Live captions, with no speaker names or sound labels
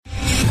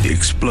The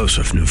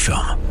explosive new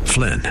film,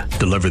 Flynn,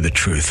 deliver the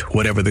truth,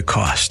 whatever the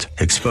cost,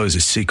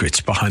 exposes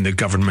secrets behind the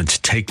government's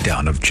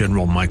takedown of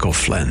General Michael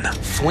Flynn.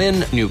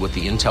 Flynn knew what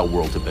the intel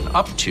world had been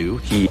up to.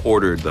 He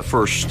ordered the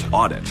first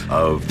audit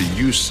of the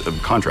use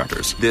of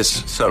contractors.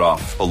 This set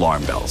off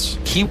alarm bells.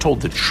 He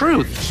told the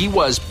truth. He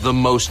was the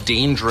most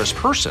dangerous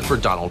person for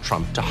Donald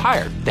Trump to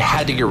hire. They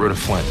had to get rid of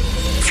Flynn.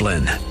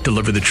 Flynn,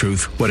 deliver the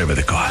truth, whatever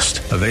the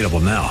cost. Available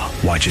now.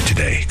 Watch it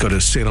today. Go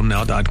to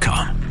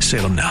salemnow.com.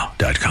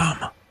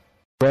 salemnow.com.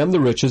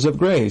 The Riches of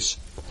Grace.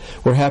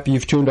 We're happy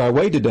you've tuned our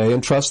way today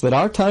and trust that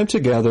our time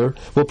together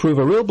will prove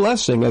a real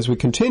blessing as we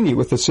continue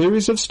with the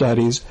series of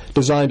studies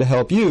designed to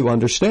help you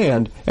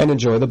understand and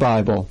enjoy the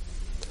Bible.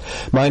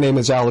 My name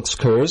is Alex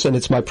Kurz, and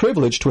it's my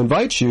privilege to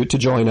invite you to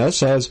join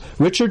us as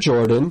Richard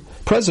Jordan,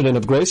 president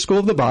of Grace School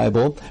of the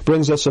Bible,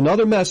 brings us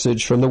another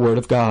message from the Word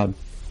of God.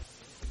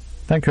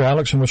 Thank you,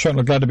 Alex, and we're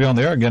certainly glad to be on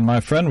the air again,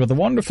 my friend, with the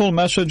wonderful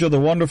message of the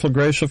wonderful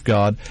grace of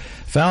God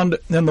found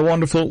in the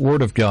wonderful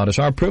Word of God. It's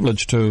our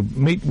privilege to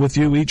meet with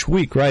you each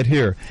week right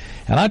here,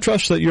 and I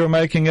trust that you're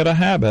making it a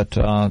habit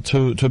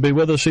to be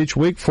with us each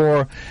week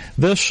for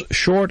this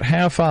short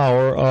half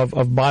hour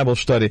of Bible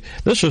study.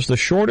 This is the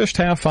shortest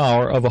half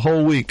hour of a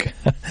whole week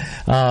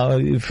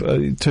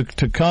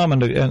to come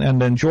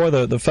and enjoy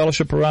the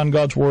fellowship around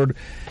God's Word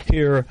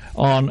here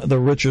on the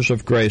riches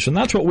of grace. And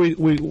that's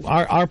what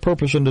our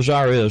purpose and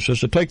desire is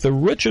to take the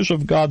riches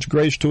of God's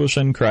grace to us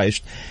in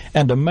Christ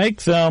and to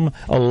make them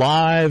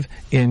alive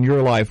in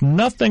your life.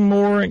 Nothing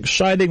more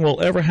exciting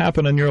will ever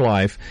happen in your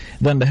life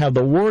than to have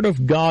the Word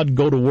of God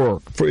go to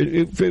work. For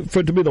it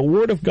to be the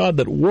Word of God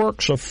that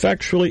works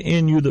effectually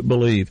in you that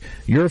believe.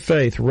 Your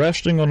faith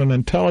resting on an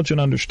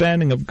intelligent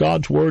understanding of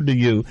God's Word to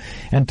you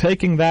and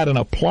taking that and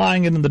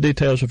applying it in the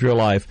details of your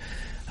life.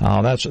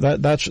 That's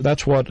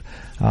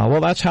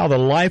how the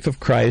life of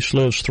Christ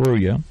lives through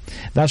you.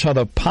 That's how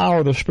the power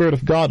of the Spirit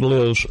of God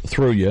lives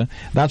through you.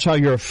 That's how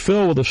you're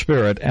filled with the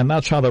Spirit, and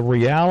that's how the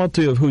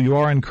reality of who you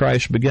are in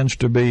Christ begins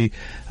to be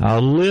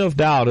lived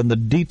out in the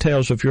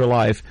details of your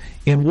life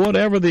in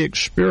whatever the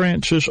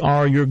experiences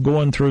are you're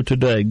going through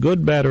today,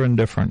 good, bad, or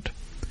indifferent.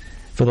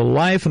 For the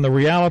life and the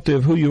reality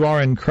of who you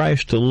are in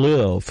Christ to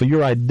live, for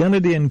your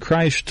identity in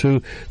Christ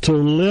to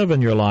live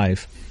in your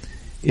life,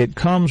 it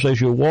comes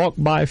as you walk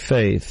by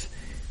faith,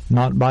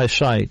 not by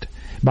sight.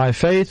 By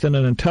faith and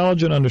an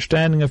intelligent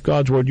understanding of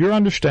God's Word, your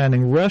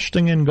understanding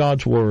resting in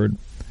God's Word,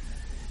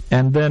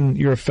 and then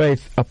your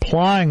faith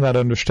applying that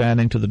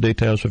understanding to the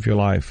details of your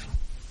life.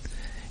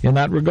 In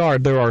that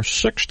regard, there are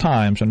 6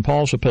 times in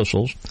Paul's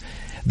epistles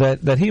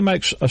that he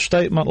makes a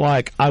statement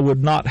like, I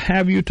would not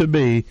have you to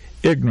be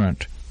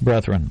ignorant,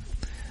 brethren.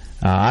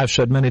 I've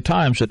said many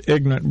times that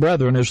ignorant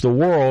brethren is the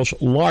world's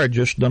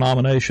largest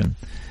denomination.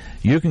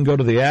 You can go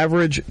to the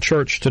average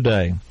church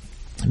today,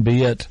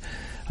 be it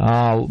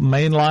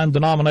mainline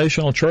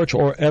denominational church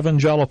or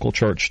evangelical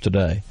church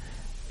today,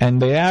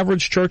 and the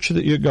average church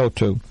that you go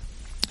to,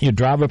 you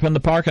drive up in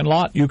the parking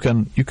lot, you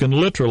can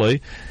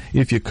literally,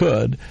 if you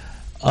could,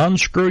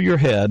 unscrew your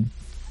head,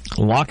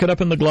 lock it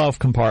up in the glove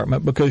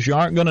compartment because you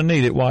aren't going to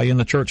need it while you're in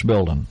the church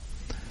building.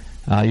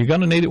 You're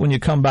going to need it when you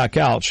come back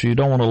out, so you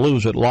don't want to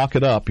lose it. Lock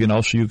it up,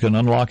 so you can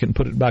unlock it and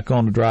put it back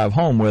on to drive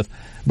home with,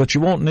 but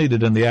you won't need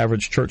it in the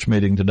average church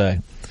meeting today.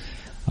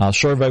 A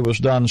survey was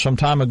done some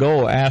time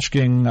ago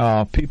asking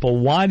people,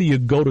 why do you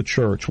go to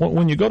church?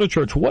 When you go to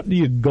church, what do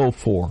you go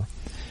for?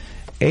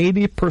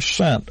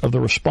 80% of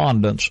the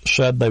respondents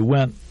said they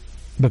went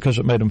because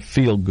it made them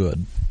feel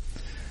good.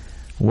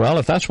 Well,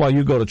 if that's why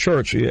you go to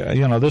church,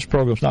 this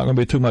program's not going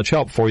to be too much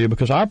help for you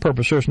because our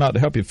purpose here is not to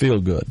help you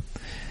feel good.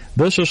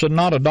 This is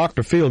not a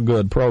Dr.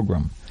 Feel-Good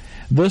program.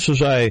 This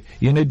is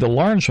you need to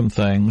learn some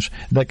things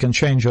that can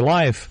change your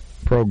life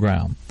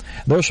program.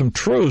 There's some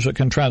truths that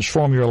can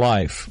transform your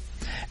life.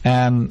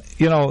 And,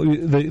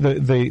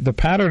 the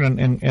pattern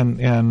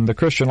in the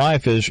Christian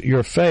life is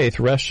your faith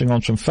resting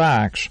on some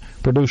facts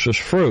produces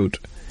fruit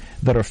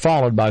that are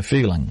followed by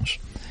feelings.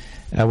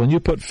 When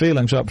you put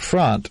feelings up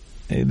front,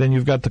 then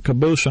you've got the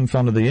caboose in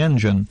front of the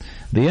engine.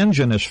 The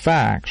engine is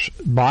facts,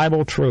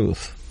 Bible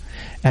truth.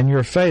 And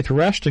your faith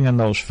resting in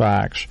those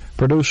facts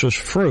produces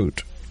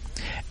fruit.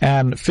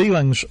 And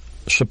feelings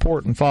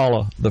support and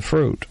follow the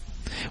fruit.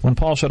 When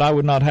Paul said, I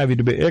would not have you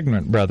to be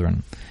ignorant,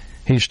 brethren,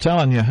 he's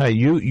telling you, hey,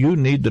 you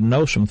need to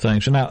know some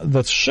things. And now,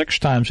 the 6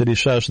 times that he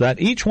says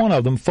that, each one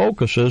of them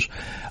focuses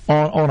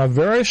on a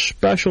very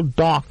special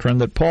doctrine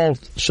that Paul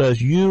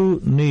says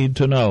you need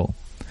to know.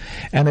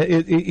 And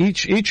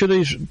each of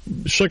these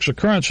 6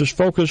 occurrences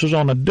focuses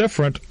on a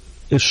different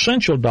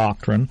essential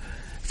doctrine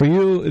for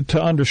you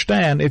to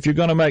understand if you're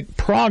going to make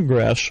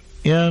progress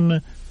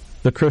in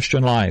the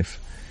Christian life.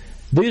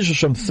 These are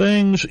some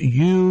things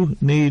you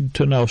need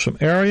to know, some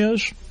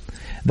areas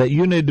that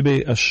you need to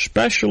be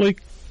especially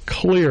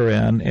clear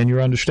in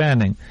your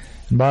understanding.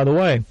 And by the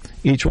way,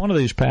 each one of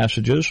these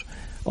passages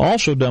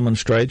also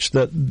demonstrates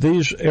that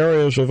these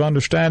areas of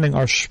understanding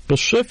are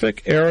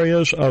specific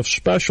areas of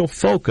special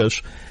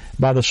focus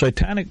by the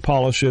satanic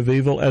policy of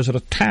evil as it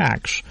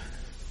attacks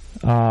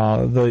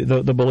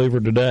the believer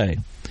today.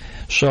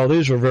 So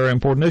these are very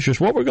important issues.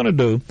 What we're going to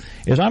do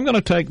is I'm going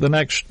to take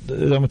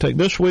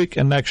this week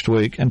and next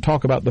week and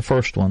talk about the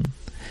first one.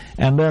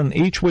 And then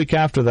each week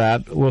after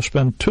that, we'll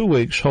spend 2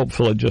 weeks,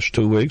 hopefully just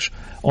 2 weeks,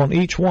 on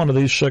each one of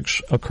these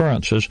 6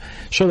 occurrences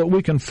so that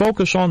we can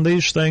focus on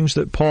these things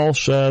that Paul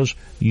says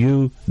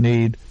you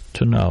need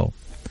to know.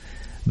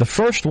 The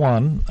first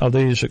one of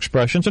these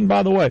expressions, and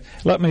by the way,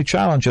 let me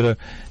challenge you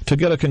to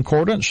get a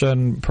concordance,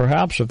 and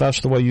perhaps if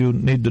that's the way you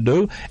need to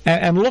do,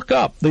 and look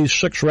up these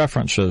 6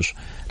 references.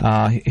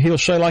 He'll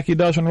say like he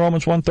does in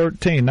Romans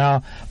 1:13,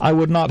 now I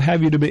would not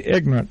have you to be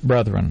ignorant,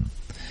 brethren.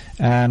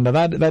 And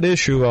that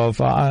issue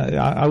of,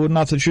 I would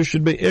not that you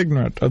should be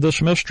ignorant of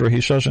this mystery, he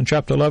says in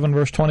chapter 11,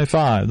 verse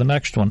 25, the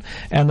next one,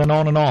 and then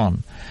on and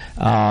on.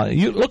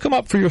 You look them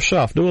up for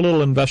yourself, do a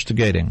little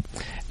investigating,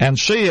 and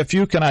see if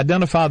you can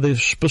identify the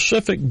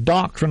specific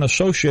doctrine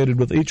associated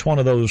with each one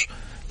of those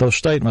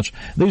statements.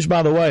 These,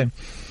 by the way,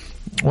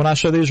 when I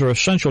say these are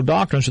essential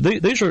doctrines,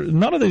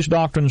 none of these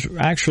doctrines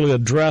actually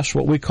address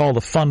what we call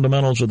the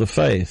fundamentals of the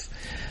faith.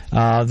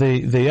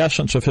 The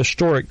essence of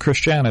historic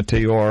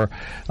Christianity, or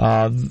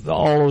all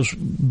those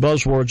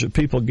buzzwords that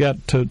people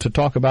get to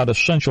talk about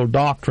essential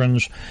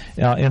doctrines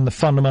in the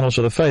fundamentals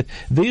of the faith.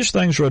 These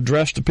things are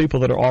addressed to people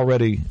that are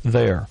already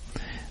there.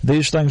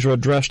 These things are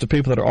addressed to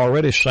people that are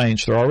already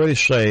saints, they're already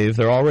saved,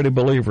 they're already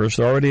believers,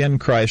 they're already in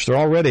Christ, they're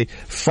already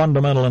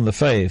fundamental in the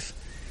faith.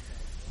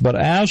 But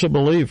as a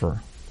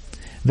believer,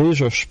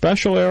 these are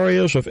special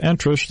areas of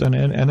interest and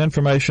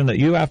information that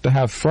you have to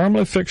have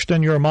firmly fixed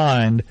in your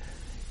mind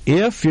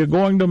if you're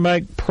going to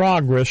make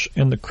progress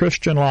in the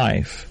Christian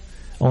life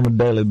on a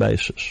daily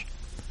basis.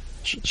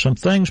 Some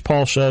things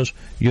Paul says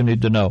you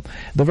need to know.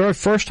 The very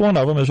first one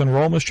of them is in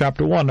Romans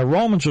chapter 1. Now,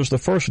 Romans is the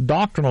first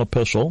doctrinal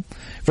epistle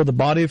for the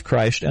body of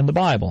Christ in the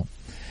Bible.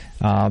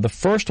 The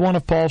first one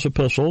of Paul's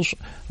epistles,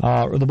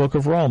 the book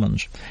of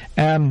Romans.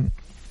 And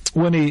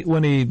when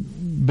he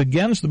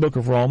begins the book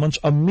of Romans,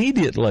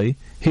 immediately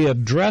he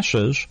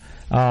addresses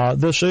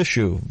this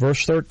issue.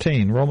 Verse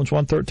 13, Romans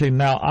 1:13.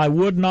 Now I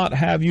would not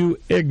have you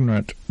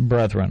ignorant,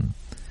 brethren.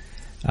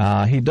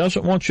 He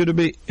doesn't want you to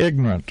be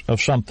ignorant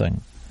of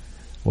something.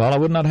 Well, I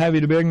would not have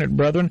you to be ignorant,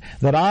 brethren,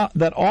 that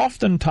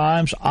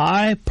oftentimes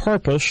I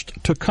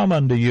purposed to come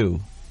unto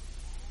you,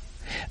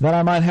 that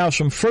I might have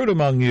some fruit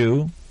among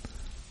you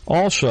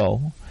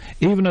also,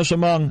 even as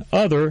among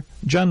other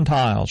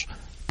Gentiles.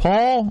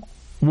 Paul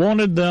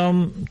wanted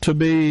them to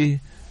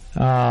be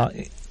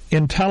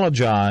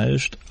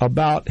intelligized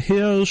about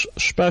his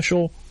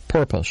special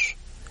purpose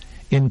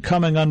in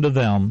coming unto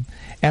them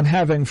and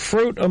having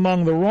fruit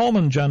among the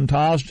Roman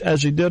Gentiles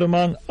as he did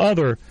among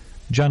other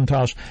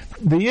Gentiles.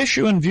 The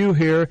issue in view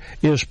here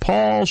is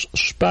Paul's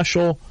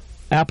special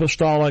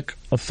apostolic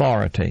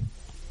authority,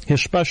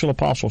 his special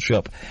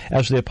apostleship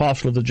as the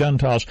apostle of the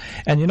Gentiles.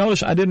 And you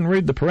notice I didn't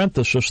read the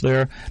parenthesis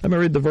there. Let me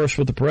read the verse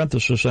with the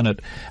parenthesis in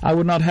it. I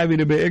would not have you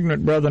to be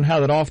ignorant, brethren,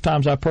 how that oft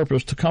times I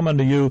purposed to come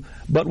unto you,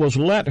 but was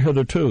let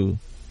hitherto,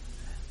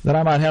 that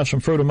I might have some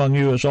fruit among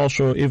you, as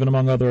also even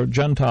among other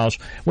Gentiles.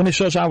 When he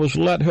says I was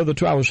let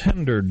hitherto, I was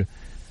hindered.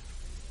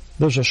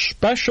 There's a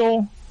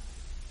special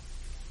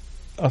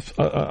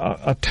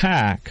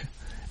attack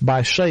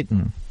by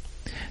Satan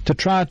to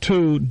try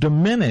to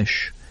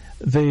diminish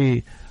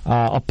the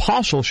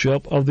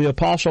apostleship of the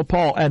Apostle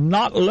Paul and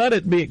not let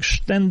it be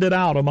extended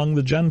out among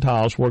the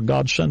Gentiles where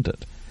God sent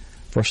it.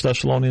 1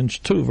 Thessalonians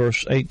 2,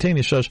 verse 18,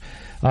 he says,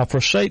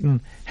 for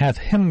Satan hath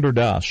hindered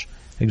us.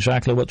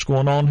 Exactly what's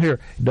going on here.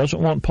 He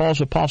doesn't want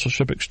Paul's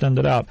apostleship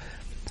extended out.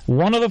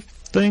 One of the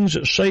things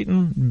that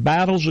Satan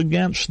battles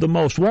against the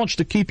most, wants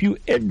to keep you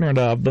ignorant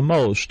of the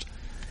most,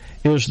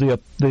 is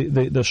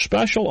the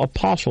special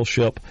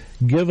apostleship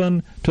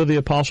given to the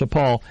Apostle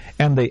Paul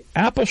and the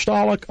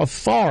apostolic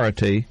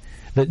authority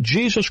that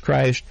Jesus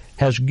Christ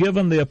has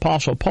given the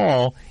Apostle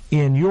Paul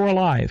in your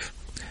life.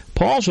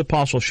 Paul's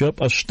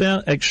apostleship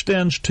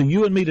extends to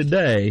you and me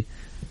today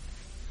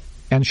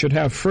and should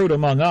have fruit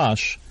among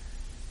us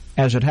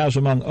as it has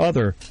among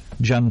other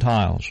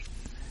Gentiles.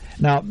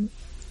 Now,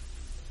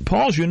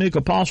 Paul's unique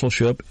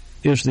apostleship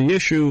is the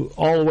issue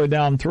all the way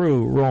down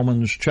through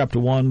Romans chapter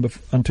 1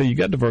 until you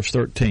get to verse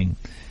 13.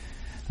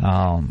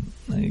 Can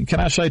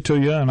I say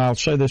to you, and I'll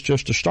say this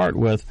just to start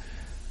with,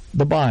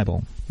 the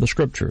Bible, the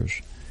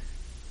Scriptures.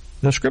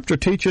 The Scripture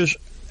teaches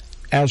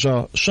as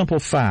a simple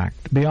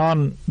fact,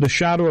 beyond the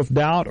shadow of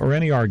doubt or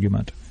any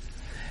argument,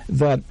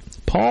 that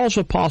Paul's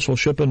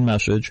apostleship and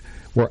message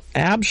were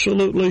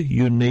absolutely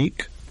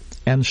unique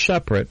and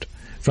separate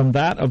from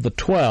that of the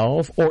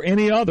 12 or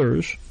any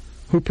others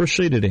who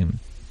preceded him.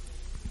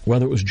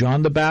 Whether it was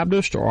John the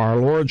Baptist or our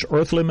Lord's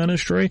earthly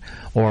ministry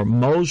or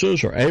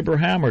Moses or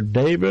Abraham or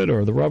David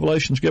or the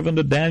revelations given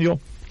to Daniel,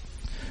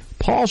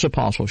 Paul's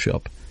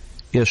apostleship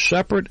is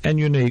separate and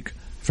unique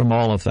from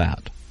all of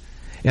that.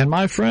 And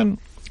my friend,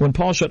 when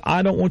Paul said,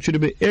 I don't want you to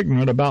be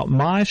ignorant about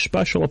my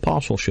special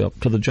apostleship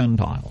to the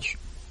Gentiles,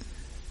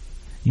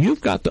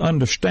 you've got to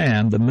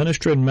understand the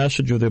ministry and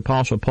message of the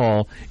Apostle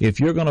Paul if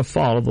you're going to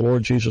follow the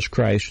Lord Jesus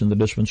Christ in the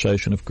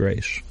dispensation of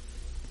grace.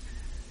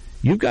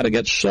 You've got to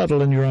get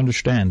settled in your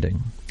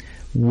understanding.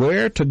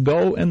 where to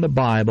go in the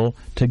Bible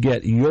to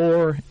get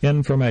your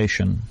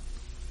information.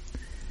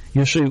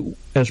 You see,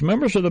 as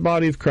members of the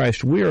body of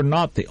Christ, we are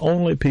not the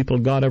only people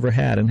God ever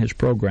had in His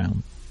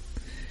program.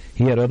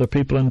 He had other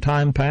people in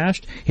time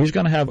past. He's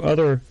going to have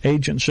other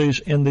agencies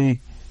in the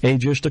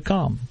ages to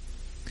come.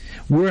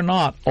 We're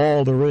not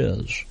all there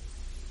is.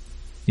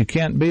 You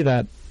can't be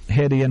that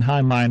heady and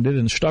high-minded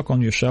and stuck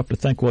on yourself to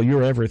think, well,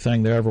 you're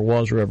everything there ever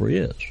was or ever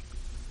is.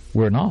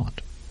 We're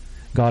not.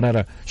 God had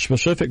a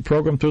specific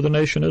program through the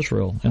nation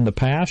Israel. In the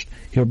past,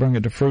 He'll bring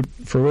it to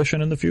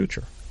fruition in the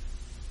future.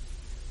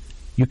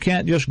 You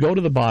can't just go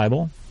to the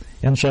Bible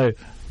and say,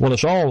 well,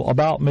 it's all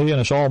about me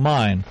and it's all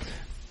mine,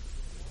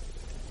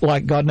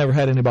 like God never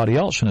had anybody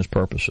else in His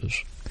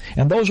purposes.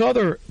 And those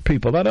other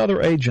people, that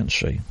other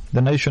agency,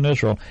 the nation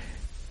Israel,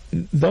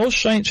 those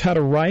saints had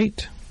a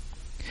right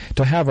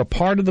to have a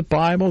part of the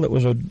Bible that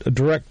was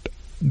addressed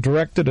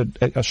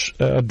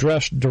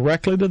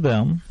directly to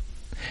them,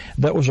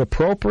 that was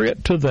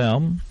appropriate to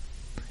them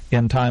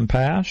in time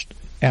past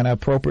and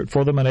appropriate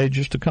for them in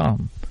ages to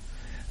come.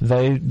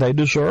 They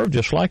deserve,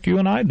 just like you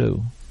and I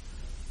do,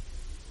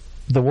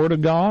 the Word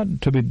of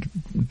God to be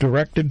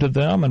directed to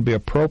them and be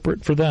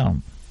appropriate for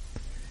them.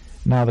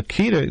 Now, the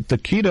key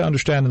to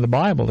understanding the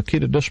Bible, the key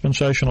to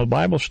dispensational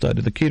Bible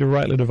study, the key to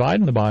rightly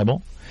dividing the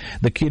Bible,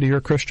 the key to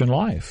your Christian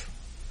life,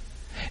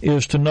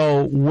 is to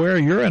know where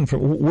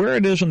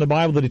it is in the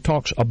Bible that He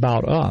talks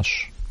about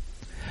us,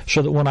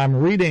 so that when I'm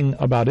reading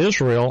about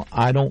Israel,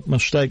 I don't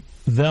mistake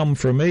them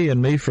for me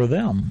and me for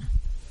them.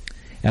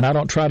 And I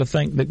don't try to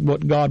think that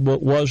what God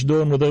was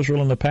doing with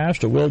Israel in the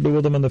past or will do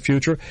with them in the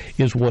future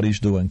is what He's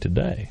doing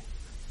today.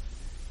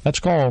 That's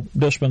called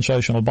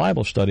dispensational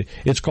Bible study.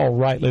 It's called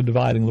rightly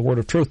dividing the Word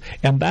of truth.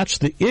 And that's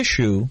the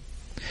issue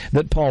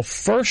that Paul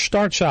first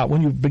starts out.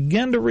 When you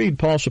begin to read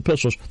Paul's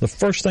epistles, the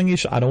first thing he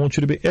says, I don't want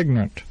you to be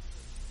ignorant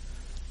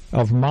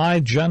of my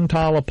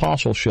Gentile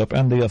apostleship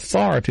and the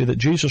authority that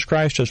Jesus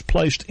Christ has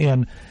placed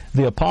in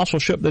the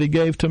apostleship that He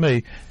gave to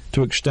me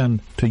to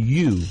extend to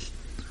you.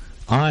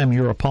 I am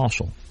your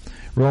apostle.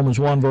 Romans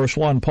 1 verse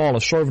 1, Paul,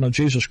 a servant of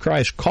Jesus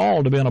Christ,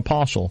 called to be an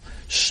apostle,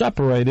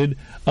 separated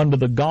under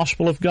the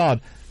gospel of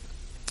God.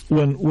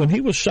 When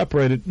he was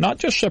separated, not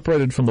just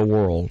separated from the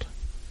world,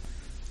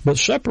 but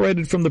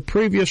separated from the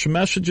previous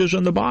messages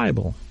in the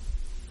Bible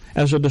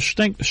as a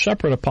distinct,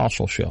 separate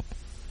apostleship.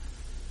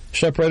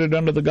 Separated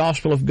under the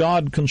gospel of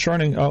God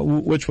concerning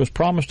which was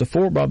promised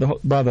afore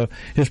by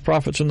His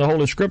prophets in the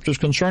Holy Scriptures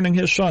concerning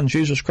His Son,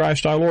 Jesus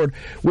Christ our Lord,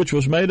 which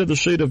was made of the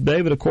seed of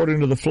David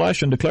according to the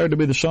flesh and declared to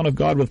be the Son of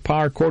God with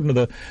power according to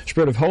the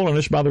Spirit of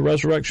holiness by the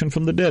resurrection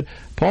from the dead.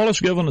 Paul has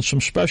given us some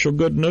special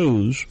good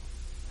news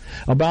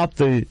about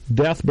the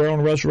death, burial,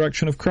 and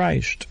resurrection of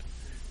Christ.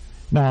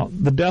 Now,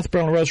 the death,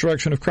 burial, and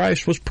resurrection of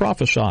Christ was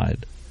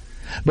prophesied.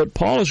 But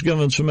Paul has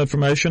given some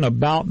information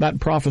about that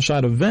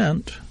prophesied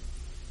event,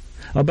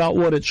 about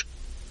what it's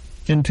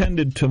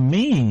intended to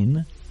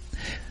mean,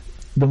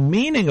 the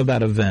meaning of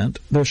that event.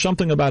 There's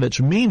something about its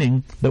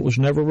meaning that was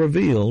never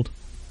revealed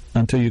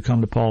until you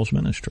come to Paul's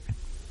ministry.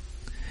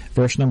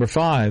 Verse number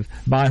 5,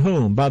 by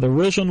whom? By the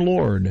risen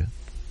Lord,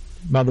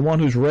 by the one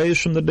who's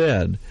raised from the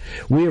dead,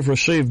 we have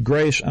received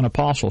grace and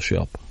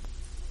apostleship.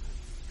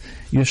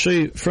 You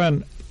see,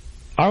 friend,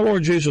 our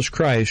Lord Jesus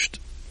Christ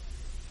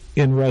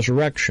in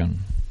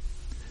resurrection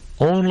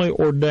only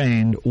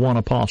ordained one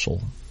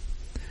apostle.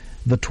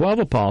 The 12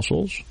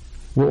 apostles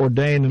were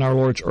ordained in our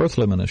Lord's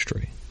earthly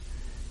ministry.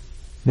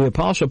 The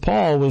Apostle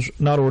Paul was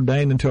not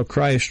ordained until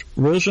Christ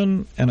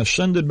risen and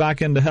ascended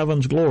back into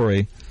heaven's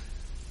glory,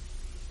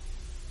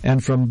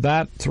 and from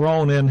that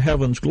throne in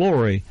heaven's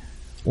glory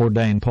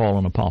ordained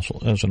Paul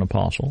as an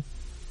apostle.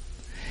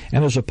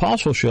 And his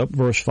apostleship,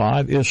 verse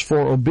 5, is for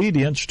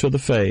obedience to the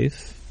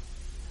faith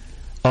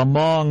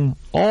among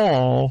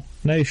all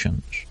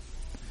nations.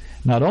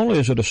 Not only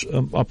is it his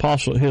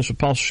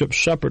apostleship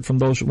separate from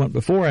those that went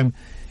before him,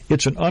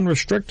 it's an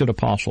unrestricted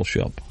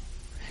apostleship.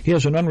 He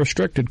has an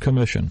unrestricted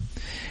commission.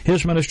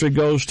 His ministry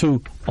goes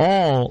to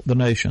all the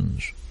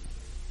nations.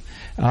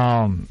 He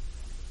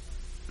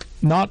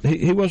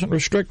wasn't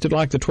restricted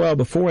like the 12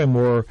 before him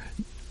were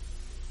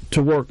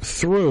to work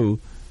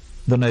through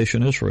the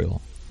nation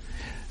Israel.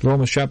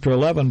 Romans chapter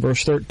 11,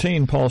 verse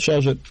 13, Paul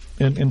says it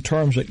in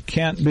terms that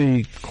can't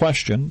be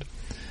questioned.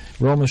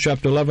 Romans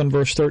chapter 11,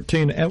 verse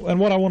 13. And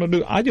what I want to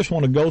do, I just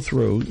want to go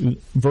through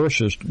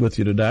verses with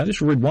you today. I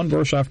just read one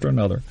verse after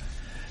another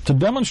to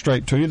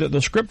demonstrate to you that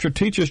the Scripture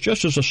teaches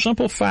just as a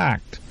simple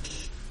fact.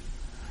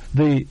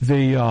 There's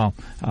not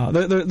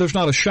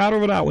a shadow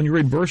of a doubt when you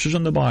read verses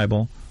in the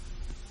Bible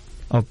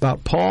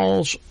about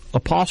Paul's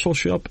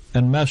apostleship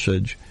and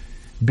message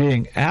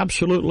being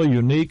absolutely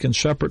unique and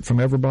separate from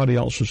everybody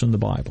else's in the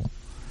Bible.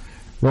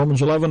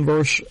 Romans 11,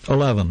 verse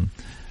 11.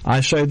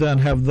 I say then,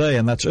 have they,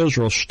 and that's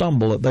Israel,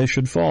 stumbled that they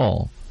should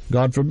fall?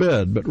 God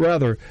forbid. But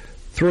rather,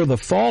 through the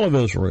fall of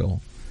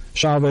Israel,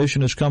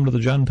 salvation has come to the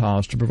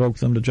Gentiles to provoke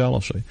them to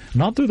jealousy.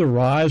 Not through the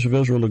rise of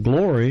Israel to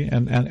glory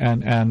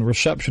and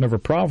reception of her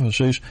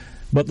prophecies,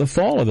 but the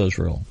fall of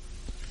Israel.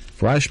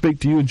 For I speak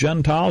to you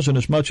Gentiles,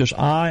 inasmuch as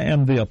I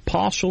am the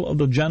apostle of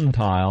the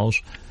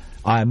Gentiles,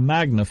 I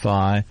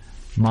magnify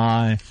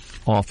my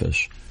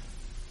office.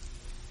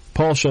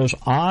 Paul says,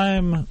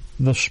 I'm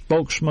the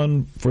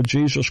spokesman for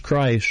Jesus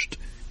Christ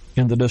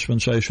in the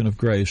dispensation of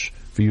grace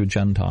for you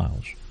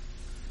Gentiles.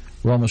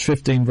 Romans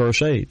 15,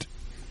 verse 8.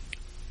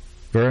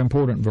 Very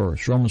important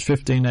verse. Romans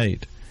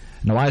 15:8.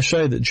 Now I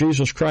say that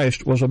Jesus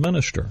Christ was a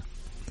minister.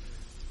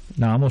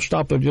 Now I'm going to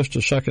stop there just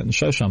a second and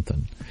say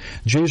something.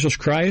 Jesus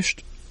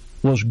Christ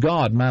was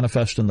God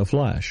manifest in the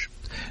flesh.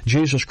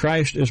 Jesus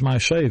Christ is my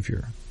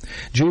Savior.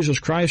 Jesus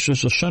Christ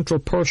is the central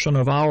person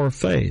of our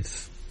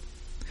faith.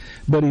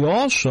 But he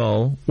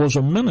also was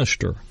a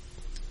minister.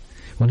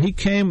 When he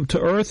came to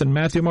earth in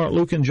Matthew, Mark,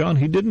 Luke, and John,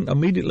 he didn't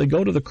immediately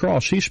go to the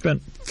cross. He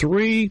spent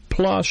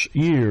 3+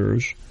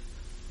 years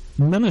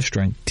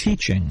ministering,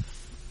 teaching.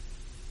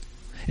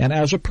 And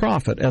as a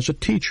prophet, as a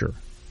teacher,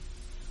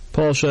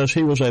 Paul says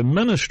he was a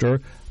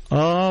minister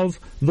of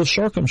the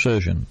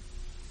circumcision.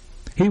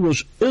 He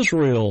was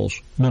Israel's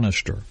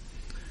minister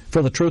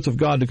for the truth of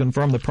God to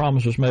confirm the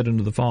promises made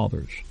unto the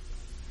fathers.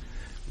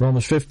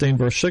 Romans 15,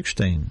 verse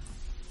 16.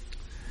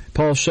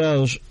 Paul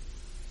says,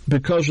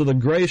 because of the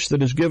grace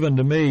that is given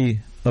to me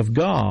of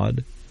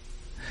God,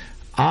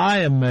 I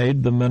am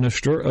made the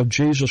minister of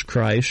Jesus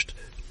Christ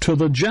to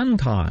the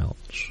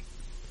Gentiles,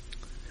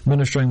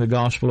 ministering the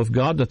gospel of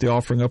God, that the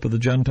offering up of the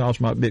Gentiles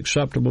might be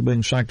acceptable,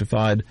 being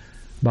sanctified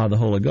by the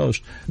Holy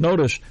Ghost.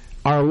 Notice,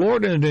 our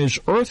Lord in his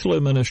earthly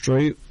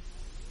ministry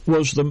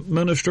was the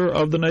minister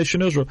of the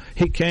nation Israel.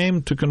 He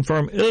came to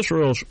confirm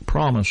Israel's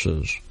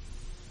promises.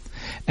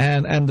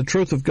 And the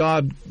truth of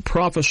God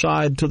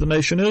prophesied to the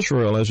nation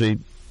Israel, as he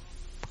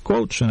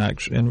quotes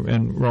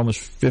in Romans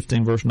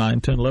 15, verse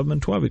 9, 10, 11,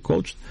 and 12. He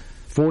quotes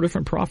 4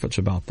 different prophets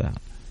about that.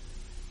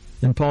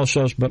 And Paul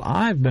says, but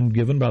I've been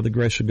given by the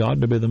grace of God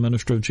to be the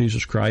minister of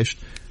Jesus Christ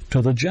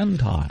to the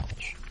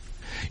Gentiles.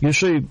 You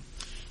see,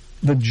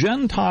 the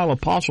Gentile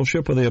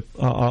apostleship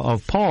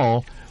of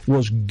Paul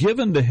was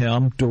given to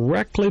him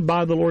directly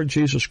by the Lord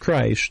Jesus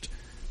Christ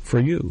for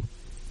you.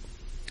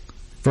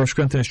 1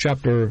 Corinthians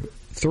chapter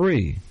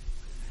 3.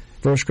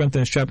 1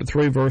 Corinthians chapter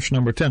 3, verse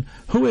number 10.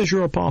 Who is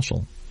your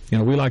apostle? You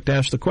know, we like to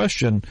ask the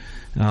question,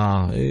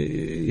 have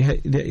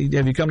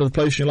you come to the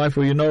place in your life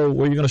where you know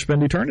where you're going to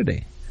spend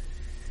eternity?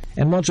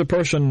 And once a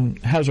person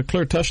has a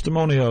clear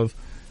testimony of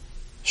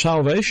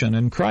salvation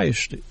in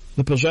Christ,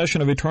 the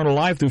possession of eternal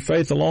life through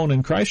faith alone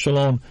in Christ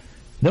alone,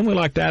 then we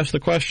like to ask the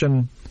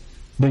question,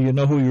 do you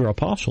know who your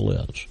apostle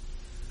is?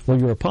 Well,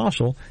 your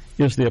apostle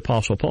is the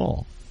Apostle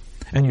Paul.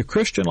 And your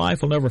Christian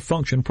life will never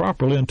function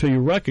properly until you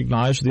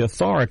recognize the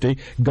authority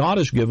God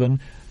has given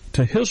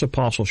to his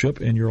apostleship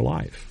in your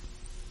life.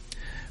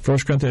 1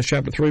 Corinthians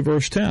chapter 3,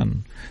 verse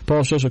 10.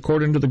 Paul says,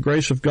 according to the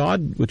grace of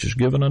God, which is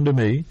given unto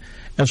me,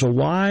 as a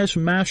wise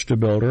master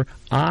builder,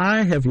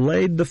 I have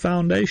laid the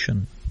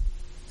foundation,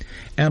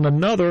 and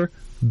another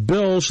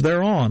builds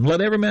thereon. Let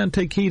every man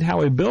take heed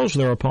how he builds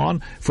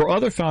thereupon, for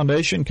other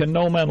foundation can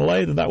no man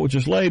lay than that which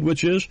is laid,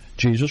 which is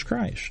Jesus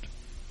Christ.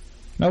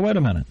 Now wait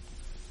a minute.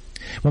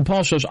 When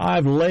Paul says,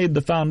 I've laid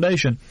the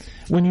foundation,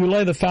 when you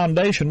lay the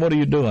foundation, what are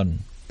you doing?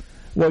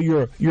 Well,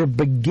 you're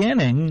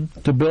beginning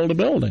to build a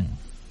building.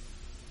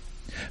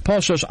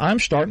 Paul says, I'm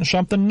starting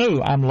something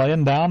new. I'm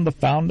laying down the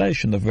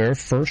foundation, the very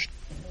first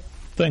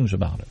things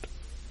about it.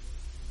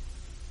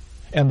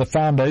 And the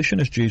foundation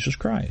is Jesus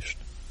Christ.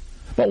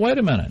 But wait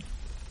a minute.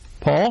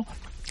 Paul,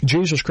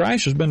 Jesus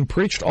Christ has been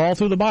preached all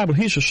through the Bible.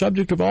 He's the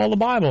subject of all the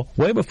Bible,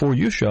 way before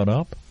you showed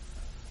up.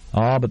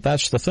 But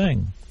that's the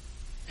thing.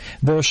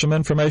 There's some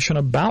information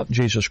about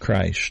Jesus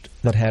Christ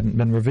that hadn't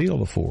been revealed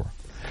before.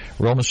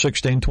 Romans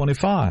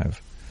 16:25.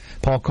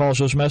 Paul calls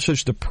his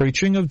message the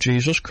preaching of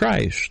Jesus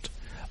Christ,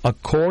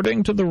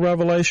 according to the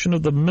revelation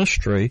of the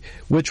mystery,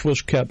 which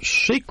was kept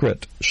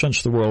secret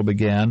since the world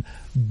began,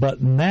 but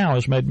now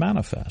is made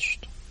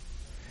manifest.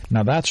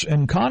 Now that's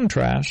in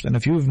contrast, and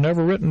if you've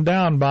never written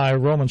down by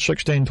Romans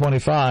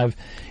 16:25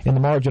 in the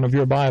margin of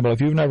your Bible,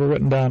 if you've never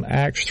written down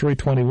Acts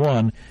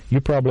 3:21,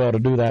 you probably ought to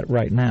do that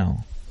right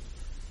now.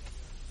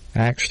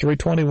 Acts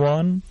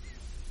 3:21,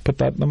 put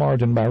that in the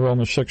margin by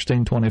Romans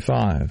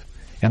 16:25.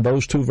 And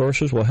those 2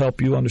 verses will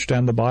help you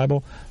understand the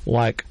Bible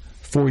like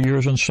 4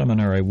 years in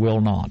seminary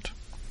will not.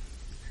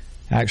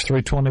 Acts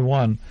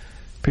 3:21,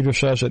 Peter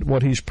says that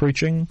what he's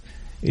preaching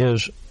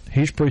is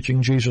he's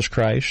preaching Jesus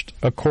Christ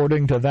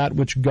according to that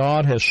which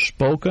God has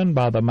spoken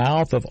by the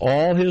mouth of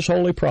all his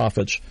holy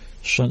prophets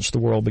since the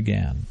world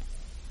began.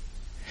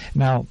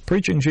 Now,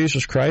 preaching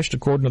Jesus Christ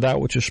according to that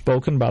which is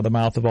spoken by the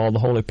mouth of all the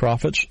holy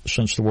prophets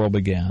since the world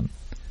began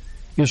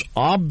is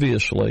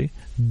obviously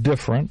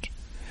different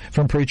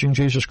from preaching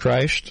Jesus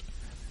Christ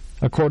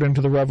according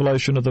to the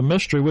revelation of the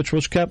mystery which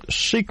was kept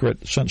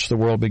secret since the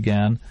world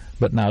began,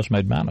 but now is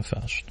made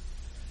manifest.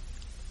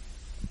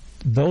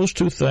 Those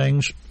 2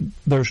 things,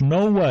 there's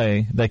no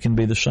way they can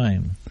be the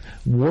same.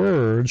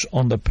 Words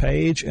on the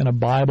page in a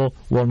Bible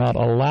will not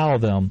allow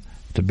them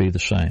to be the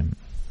same.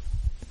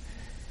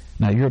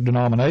 Now, your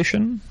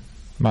denomination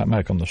might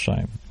make them the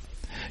same.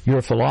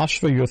 Your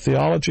philosophy, your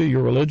theology,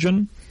 your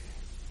religion,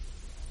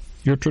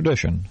 your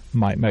tradition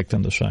might make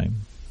them the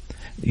same.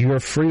 You're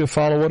free to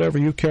follow whatever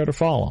you care to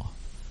follow.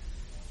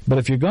 But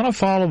if you're going to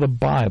follow the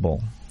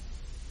Bible,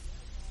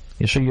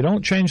 you see, you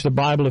don't change the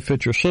Bible to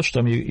fit your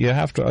system. You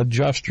have to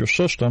adjust your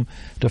system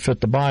to fit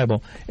the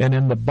Bible. And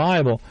in the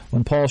Bible,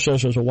 when Paul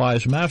says as a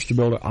wise master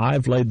builder,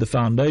 I've laid the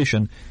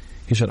foundation,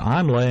 he said,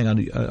 I'm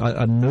laying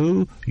a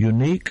new,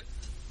 unique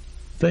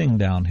thing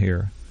down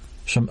here.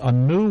 A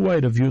new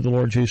way to view the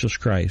Lord Jesus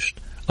Christ.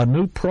 A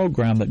new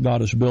program that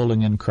God is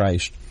building in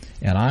Christ.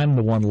 And I'm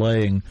the one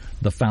laying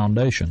the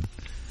foundation.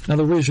 Now,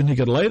 the reason he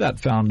could lay that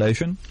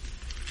foundation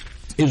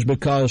is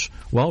because,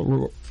 well,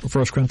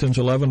 1 Corinthians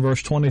 11,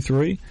 verse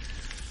 23,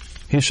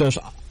 he says,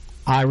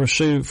 I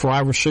received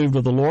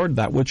of the Lord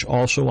that which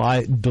also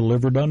I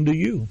delivered unto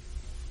you.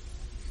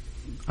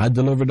 I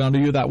delivered unto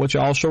you that which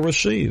I also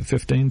received,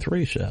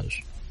 15:3 says.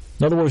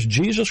 In other words,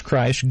 Jesus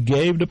Christ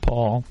gave to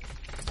Paul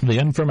the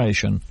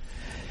information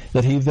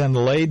that he then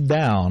laid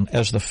down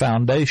as the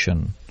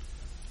foundation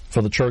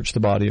for the church, the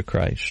body of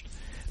Christ.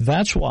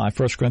 That's why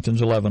 1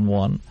 Corinthians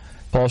 11:1,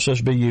 Paul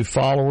says, be ye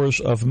followers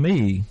of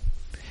me,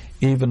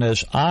 even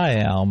as I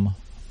am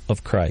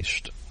of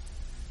Christ.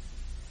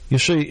 You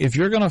see, if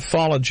you're going to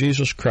follow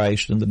Jesus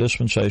Christ in the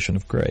dispensation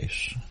of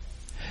grace,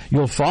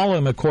 you'll follow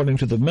him according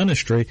to the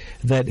ministry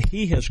that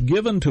he has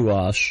given to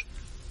us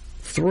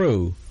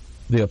through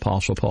the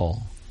Apostle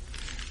Paul.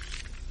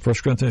 1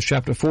 Corinthians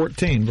chapter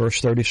 14, verse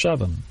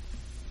 37.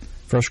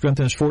 1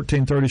 Corinthians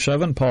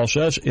 14:37, Paul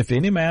says, if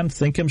any man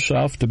think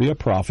himself to be a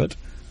prophet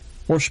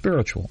or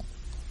spiritual.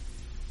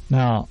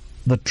 Now,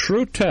 the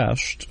true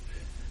test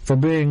for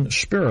being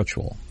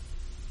spiritual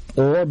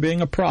or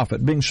being a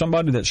prophet, being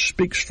somebody that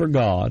speaks for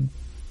God,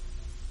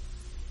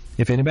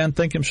 if any man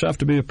think himself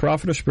to be a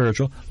prophet or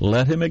spiritual,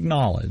 let him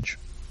acknowledge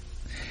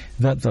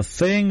that the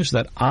things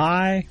that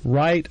I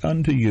write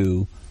unto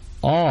you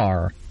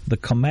are the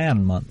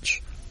commandments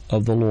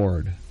of the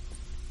Lord.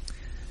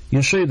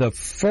 You see, the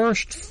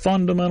first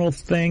fundamental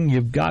thing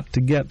you've got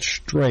to get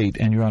straight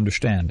in your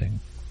understanding,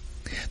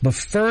 the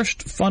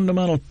first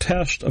fundamental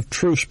test of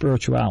true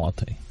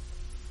spirituality,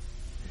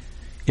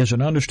 is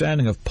an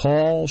understanding of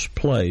Paul's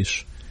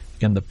place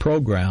in the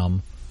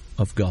program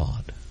of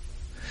God.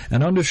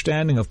 An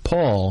understanding of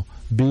Paul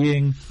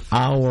being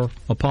our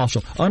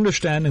apostle.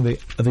 Understanding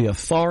the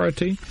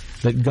authority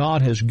that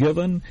God has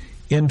given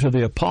into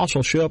the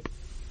apostleship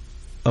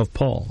of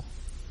Paul.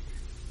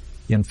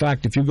 In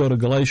fact, if you go to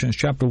Galatians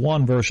chapter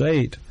 1, verse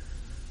 8,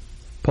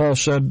 Paul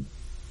said,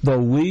 though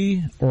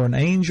we or an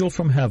angel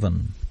from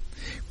heaven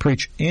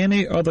preach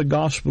any other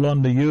gospel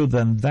unto you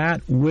than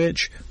that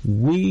which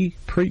we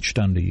preached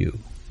unto you,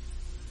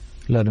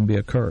 let him be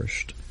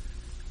accursed.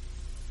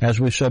 As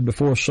we said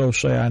before, so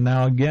say I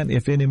now again,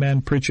 if any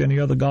man preach any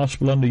other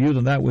gospel unto you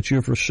than that which you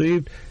have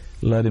received,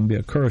 let him be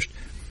accursed.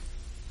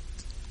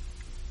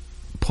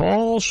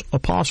 Paul's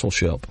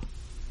apostleship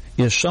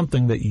is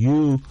something that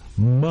you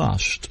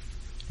must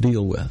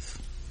deal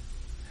with.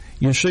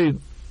 You see,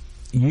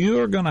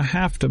 you're going to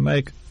have to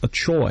make a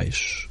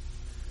choice.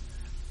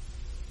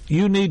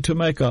 You need to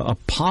make a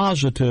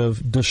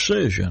positive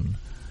decision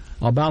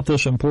about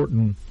this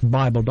important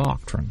Bible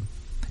doctrine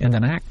and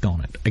then act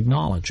on it,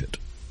 acknowledge it.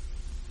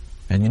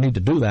 And you need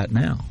to do that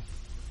now.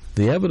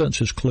 The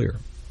evidence is clear.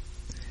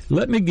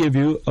 Let me give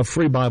you a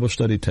free Bible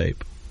study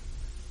tape.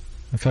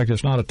 In fact,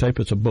 it's not a tape,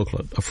 it's a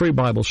booklet, a free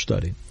Bible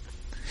study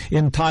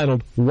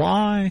entitled,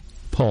 Why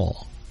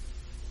Paul?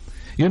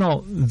 You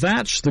know,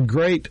 that's the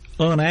great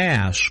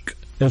unasked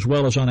as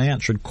well as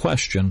unanswered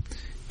question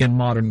in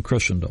modern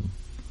Christendom.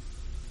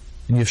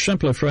 And you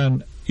simply,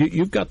 friend,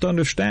 you've got to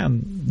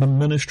understand the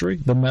ministry,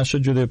 the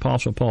message of the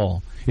Apostle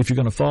Paul, if you're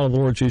going to follow the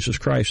Lord Jesus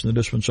Christ in the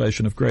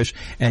dispensation of grace.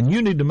 And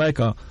you need to make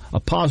a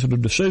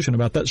positive decision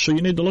about that. So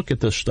you need to look at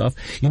this stuff.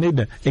 You need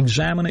to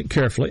examine it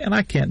carefully. And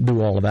I can't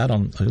do all of that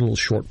on a little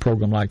short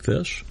program like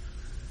this.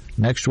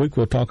 Next week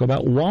we'll talk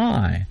about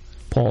why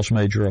Paul's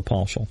made your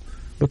apostle.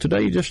 But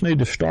today you just need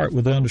to start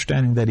with the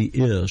understanding that he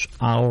is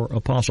our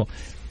apostle.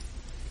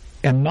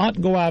 And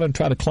not go out and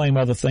try to claim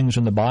other things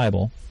in the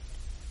Bible,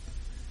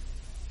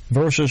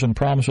 verses and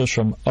promises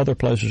from other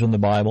places in the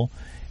Bible,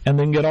 and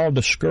then get all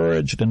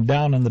discouraged and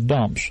down in the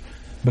dumps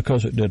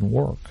because it didn't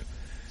work.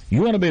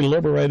 You want to be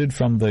liberated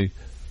from the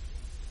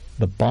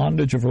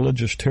bondage of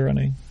religious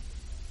tyranny?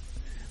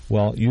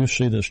 Well, you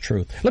see this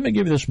truth. Let me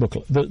give you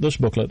this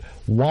booklet,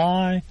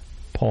 Why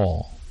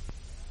Paul?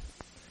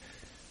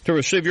 To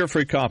receive your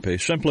free copy,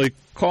 simply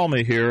call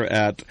me here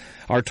at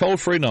our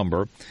toll-free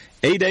number,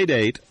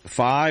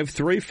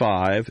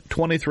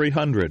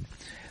 888-535-2300.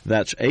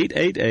 That's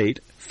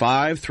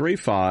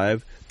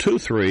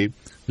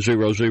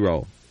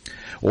 888-535-2300.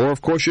 Or,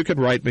 of course, you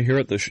can write me here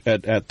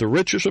at the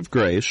Riches of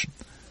Grace,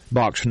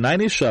 Box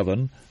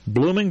 97,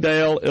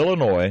 Bloomingdale,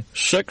 Illinois,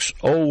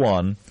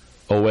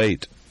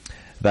 60108.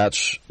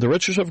 That's the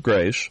Riches of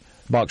Grace,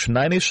 Box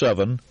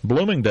 97,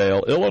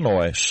 Bloomingdale,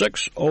 Illinois,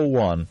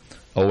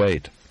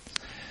 60108.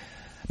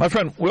 My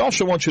friend, we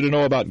also want you to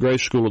know about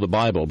Grace School of the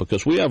Bible,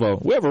 because we have a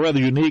rather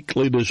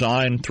uniquely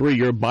designed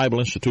 3-year Bible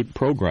Institute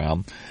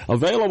program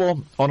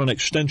available on an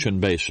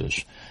extension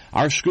basis.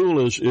 Our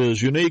school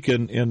is unique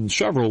in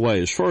several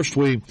ways. First,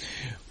 we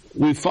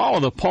follow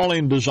the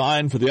Pauline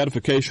design for the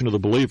edification of the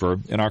believer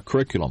in our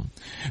curriculum.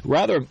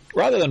 Rather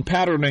than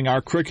patterning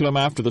our curriculum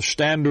after the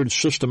standard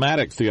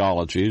systematic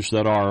theologies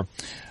that are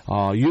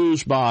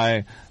used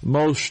by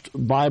most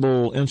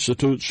Bible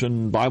institutes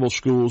and Bible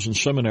schools and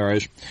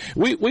seminaries,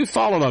 we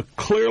followed a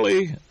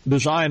clearly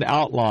designed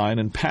outline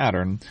and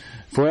pattern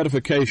for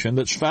edification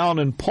that's found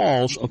in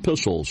Paul's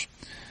epistles.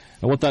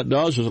 And what that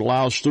does is it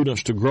allows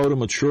students to grow to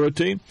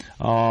maturity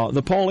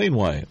the Pauline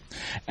way,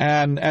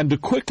 and to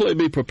quickly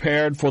be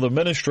prepared for the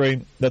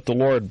ministry that the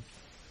Lord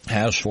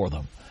has for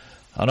them.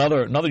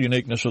 Another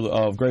uniqueness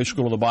of Grace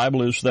School of the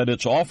Bible is that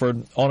it's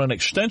offered on an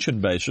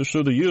extension basis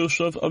through the use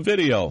of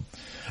video.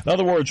 In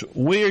other words,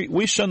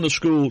 we send the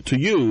school to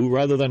you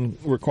rather than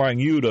requiring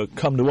you to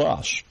come to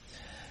us.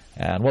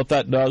 And what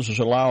that does is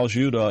allows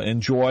you to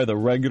enjoy the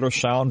regular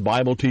sound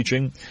Bible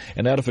teaching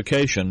and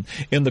edification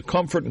in the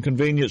comfort and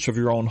convenience of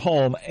your own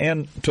home,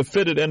 and to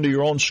fit it into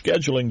your own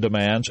scheduling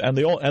demands and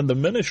the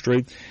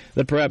ministry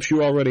that perhaps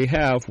you already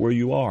have where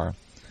you are.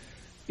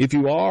 If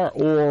you are,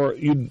 or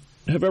you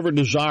have ever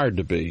desired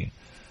to be,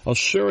 a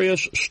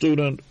serious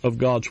student of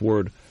God's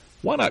Word,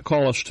 why not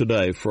call us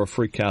today for a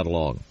free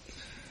catalog?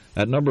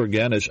 That number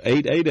again is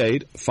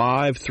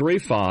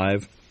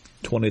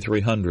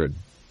 888-535-2300.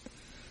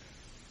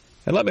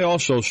 And let me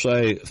also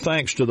say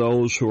thanks to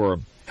those who are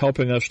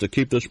helping us to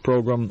keep this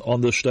program on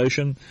this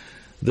station.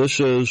 This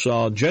is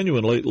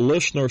genuinely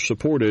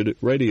listener-supported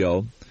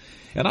radio,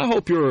 and I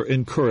hope you're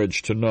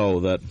encouraged to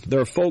know that there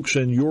are folks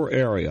in your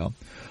area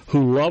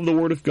who love the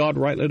Word of God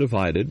rightly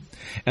divided,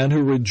 and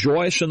who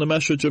rejoice in the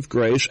message of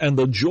grace and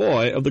the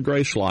joy of the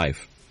grace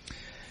life.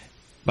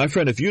 My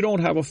friend, if you don't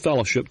have a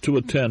fellowship to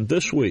attend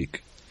this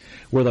week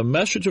where the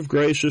message of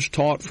grace is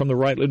taught from the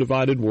rightly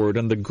divided Word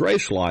and the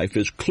grace life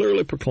is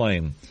clearly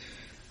proclaimed,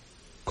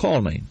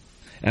 call me,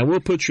 and we'll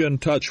put you in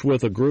touch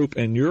with a group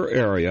in your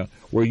area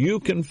where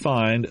you can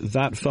find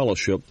that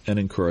fellowship and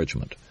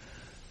encouragement.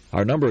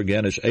 Our number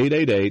again is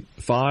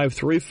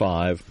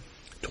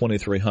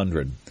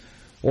 888-535-2300.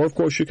 Or, of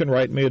course, you can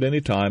write me at any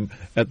time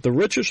at The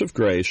Riches of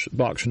Grace,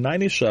 Box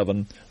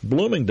 97,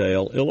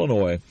 Bloomingdale,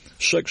 Illinois,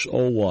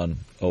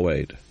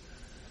 60108.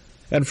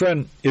 And,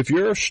 friend, if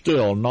you're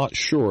still not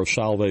sure of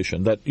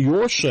salvation, that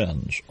your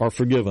sins are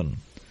forgiven,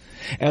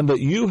 and that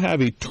you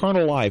have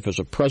eternal life as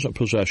a present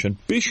possession,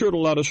 be sure to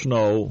let us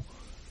know,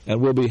 and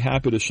we'll be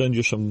happy to send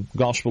you some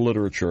gospel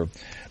literature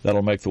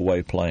that'll make the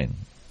way plain.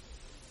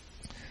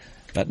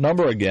 That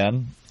number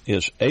again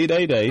is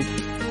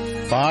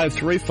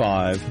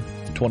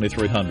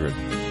 888-535-2300.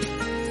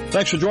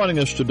 Thanks for joining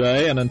us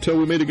today, and until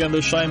we meet again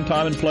this same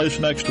time and place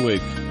next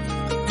week,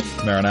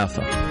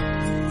 Maranatha.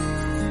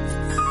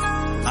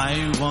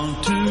 I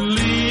want to live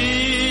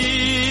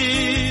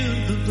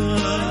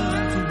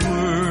above the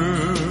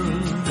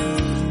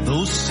world,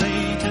 though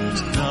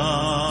Satan's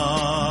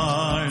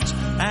darts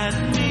at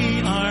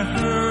me are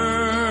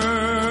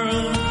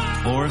hurled,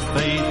 for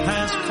faith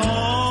has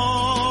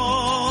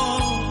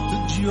called the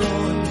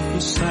joyful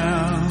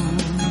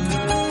sound,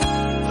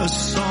 a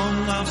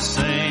song of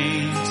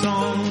saints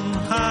on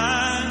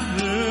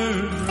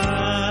higher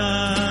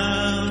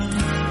ground.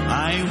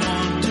 I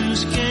want to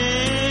scale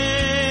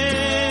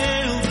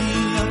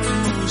the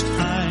utmost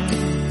height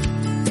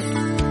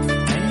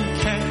and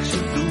catch a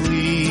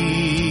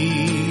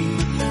gleam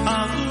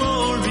of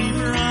glory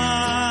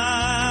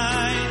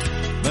bright,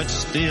 but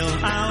still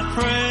I'll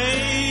pray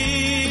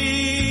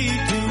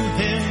to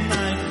Him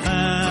I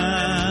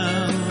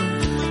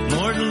found.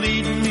 Lord,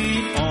 lead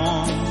me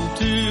on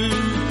to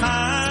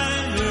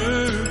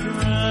higher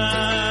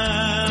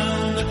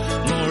ground.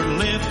 Lord,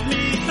 lift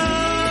me up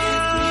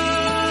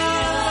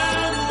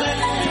and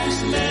let me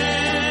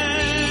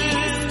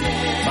stand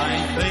by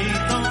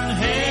faith on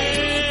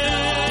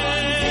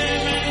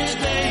heaven's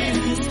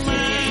stable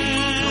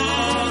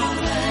ground.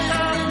 A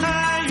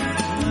higher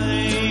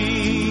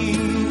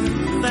plane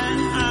than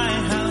I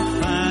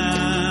have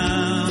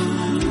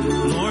found.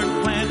 Lord,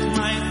 plant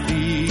my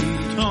feet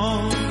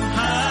on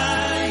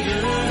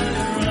higher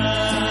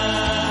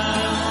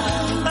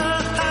ground. A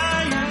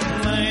higher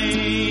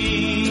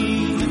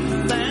plane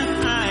than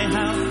I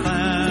have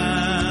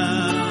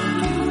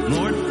found.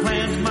 Lord,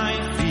 plant my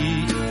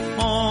feet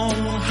on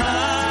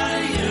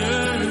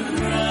higher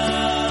ground.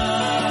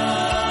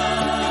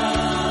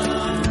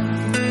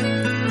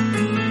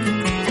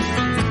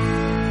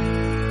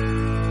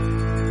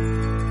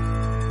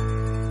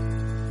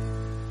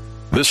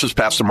 This is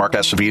Pastor Mark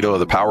Acevedo of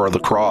the Power of the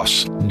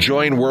Cross.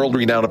 Join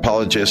world-renowned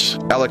apologist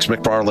Alex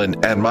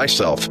McFarland and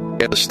myself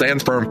at the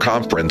Stand Firm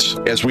Conference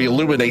as we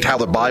illuminate how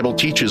the Bible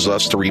teaches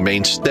us to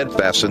remain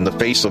steadfast in the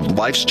face of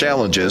life's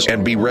challenges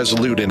and be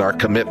resolute in our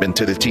commitment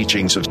to the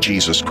teachings of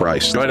Jesus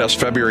Christ. Join us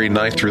February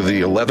 9th through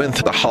the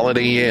 11th, the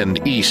Holiday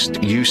Inn East,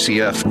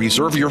 UCF.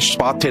 Reserve your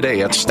spot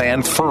today at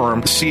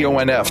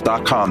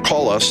standfirmconf.com.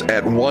 Call us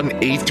at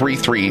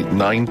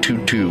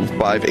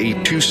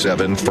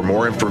 1-833-922-5827 for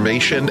more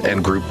information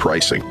and group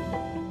pricing.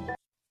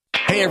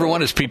 Hey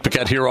everyone, it's Pete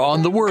Paquette here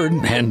on The Word,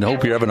 and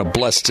hope you're having a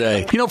blessed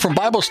day. You know, from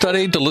Bible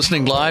study to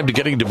listening live to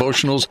getting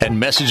devotionals and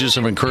messages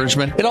of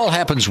encouragement, it all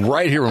happens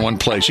right here in one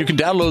place. You can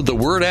download the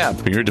Word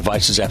app in your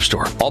device's app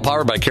store. All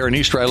powered by Karen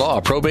Eastray Law,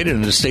 a probated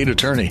and estate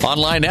attorney.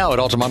 Online now at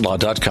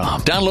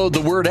altamontlaw.com. Download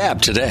the Word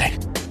app today.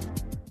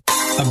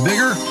 A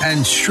bigger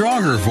and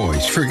stronger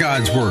voice for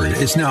God's Word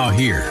is now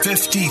here.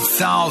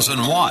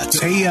 50,000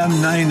 watts. AM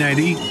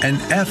 990 and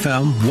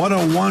FM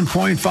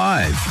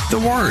 101.5. The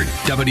Word.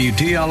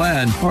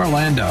 WTLN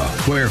Orlando,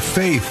 where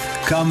faith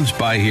comes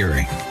by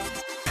hearing.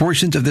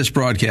 Portions of this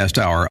broadcast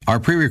hour are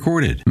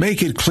pre-recorded.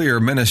 Make It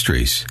Clear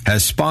Ministries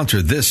has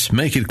sponsored this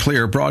Make It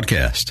Clear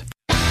broadcast.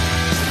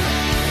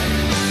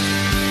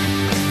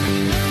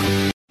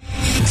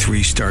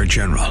 3-star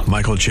General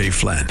Michael J.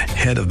 Flynn,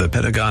 head of the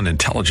Pentagon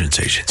Intelligence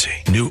Agency,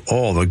 knew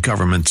all the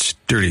government's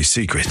dirty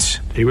secrets.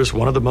 He was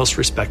one of the most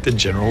respected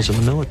generals in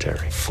the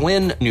military.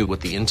 Flynn knew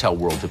what the intel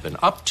world had been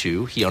up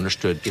to. He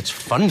understood its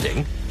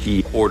funding.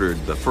 He ordered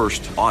the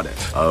first audit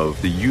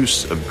of the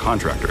use of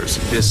contractors.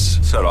 This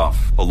set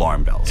off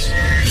alarm bells.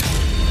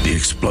 The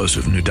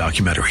explosive new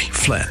documentary,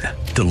 Flynn,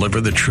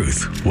 Deliver the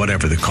Truth,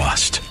 Whatever the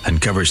Cost,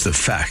 uncovers the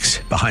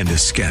facts behind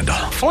this scandal.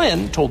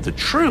 Flynn told the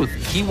truth.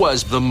 He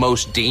was the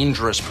most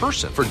dangerous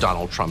person for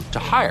Donald Trump to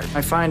hire.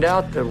 I find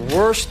out the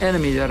worst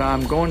enemy that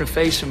I'm going to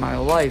face in my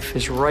life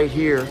is right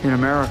here in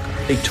America.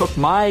 They took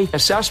my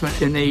assessment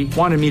and they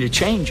wanted me to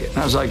change it. And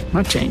I was like, I'm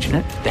not changing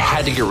it. They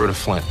had to get rid of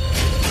Flynn.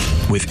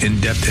 With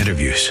in-depth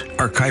interviews,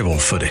 archival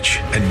footage,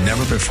 and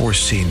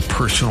never-before-seen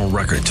personal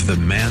records of the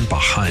man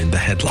behind the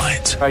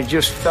headlines. I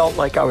just felt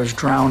like I was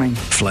drowning.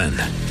 Flynn,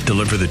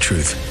 Deliver the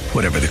Truth,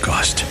 Whatever the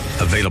Cost.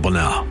 Available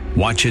now.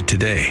 Watch it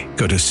today.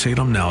 Go to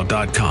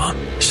salemnow.com.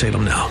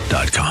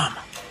 salemnow.com.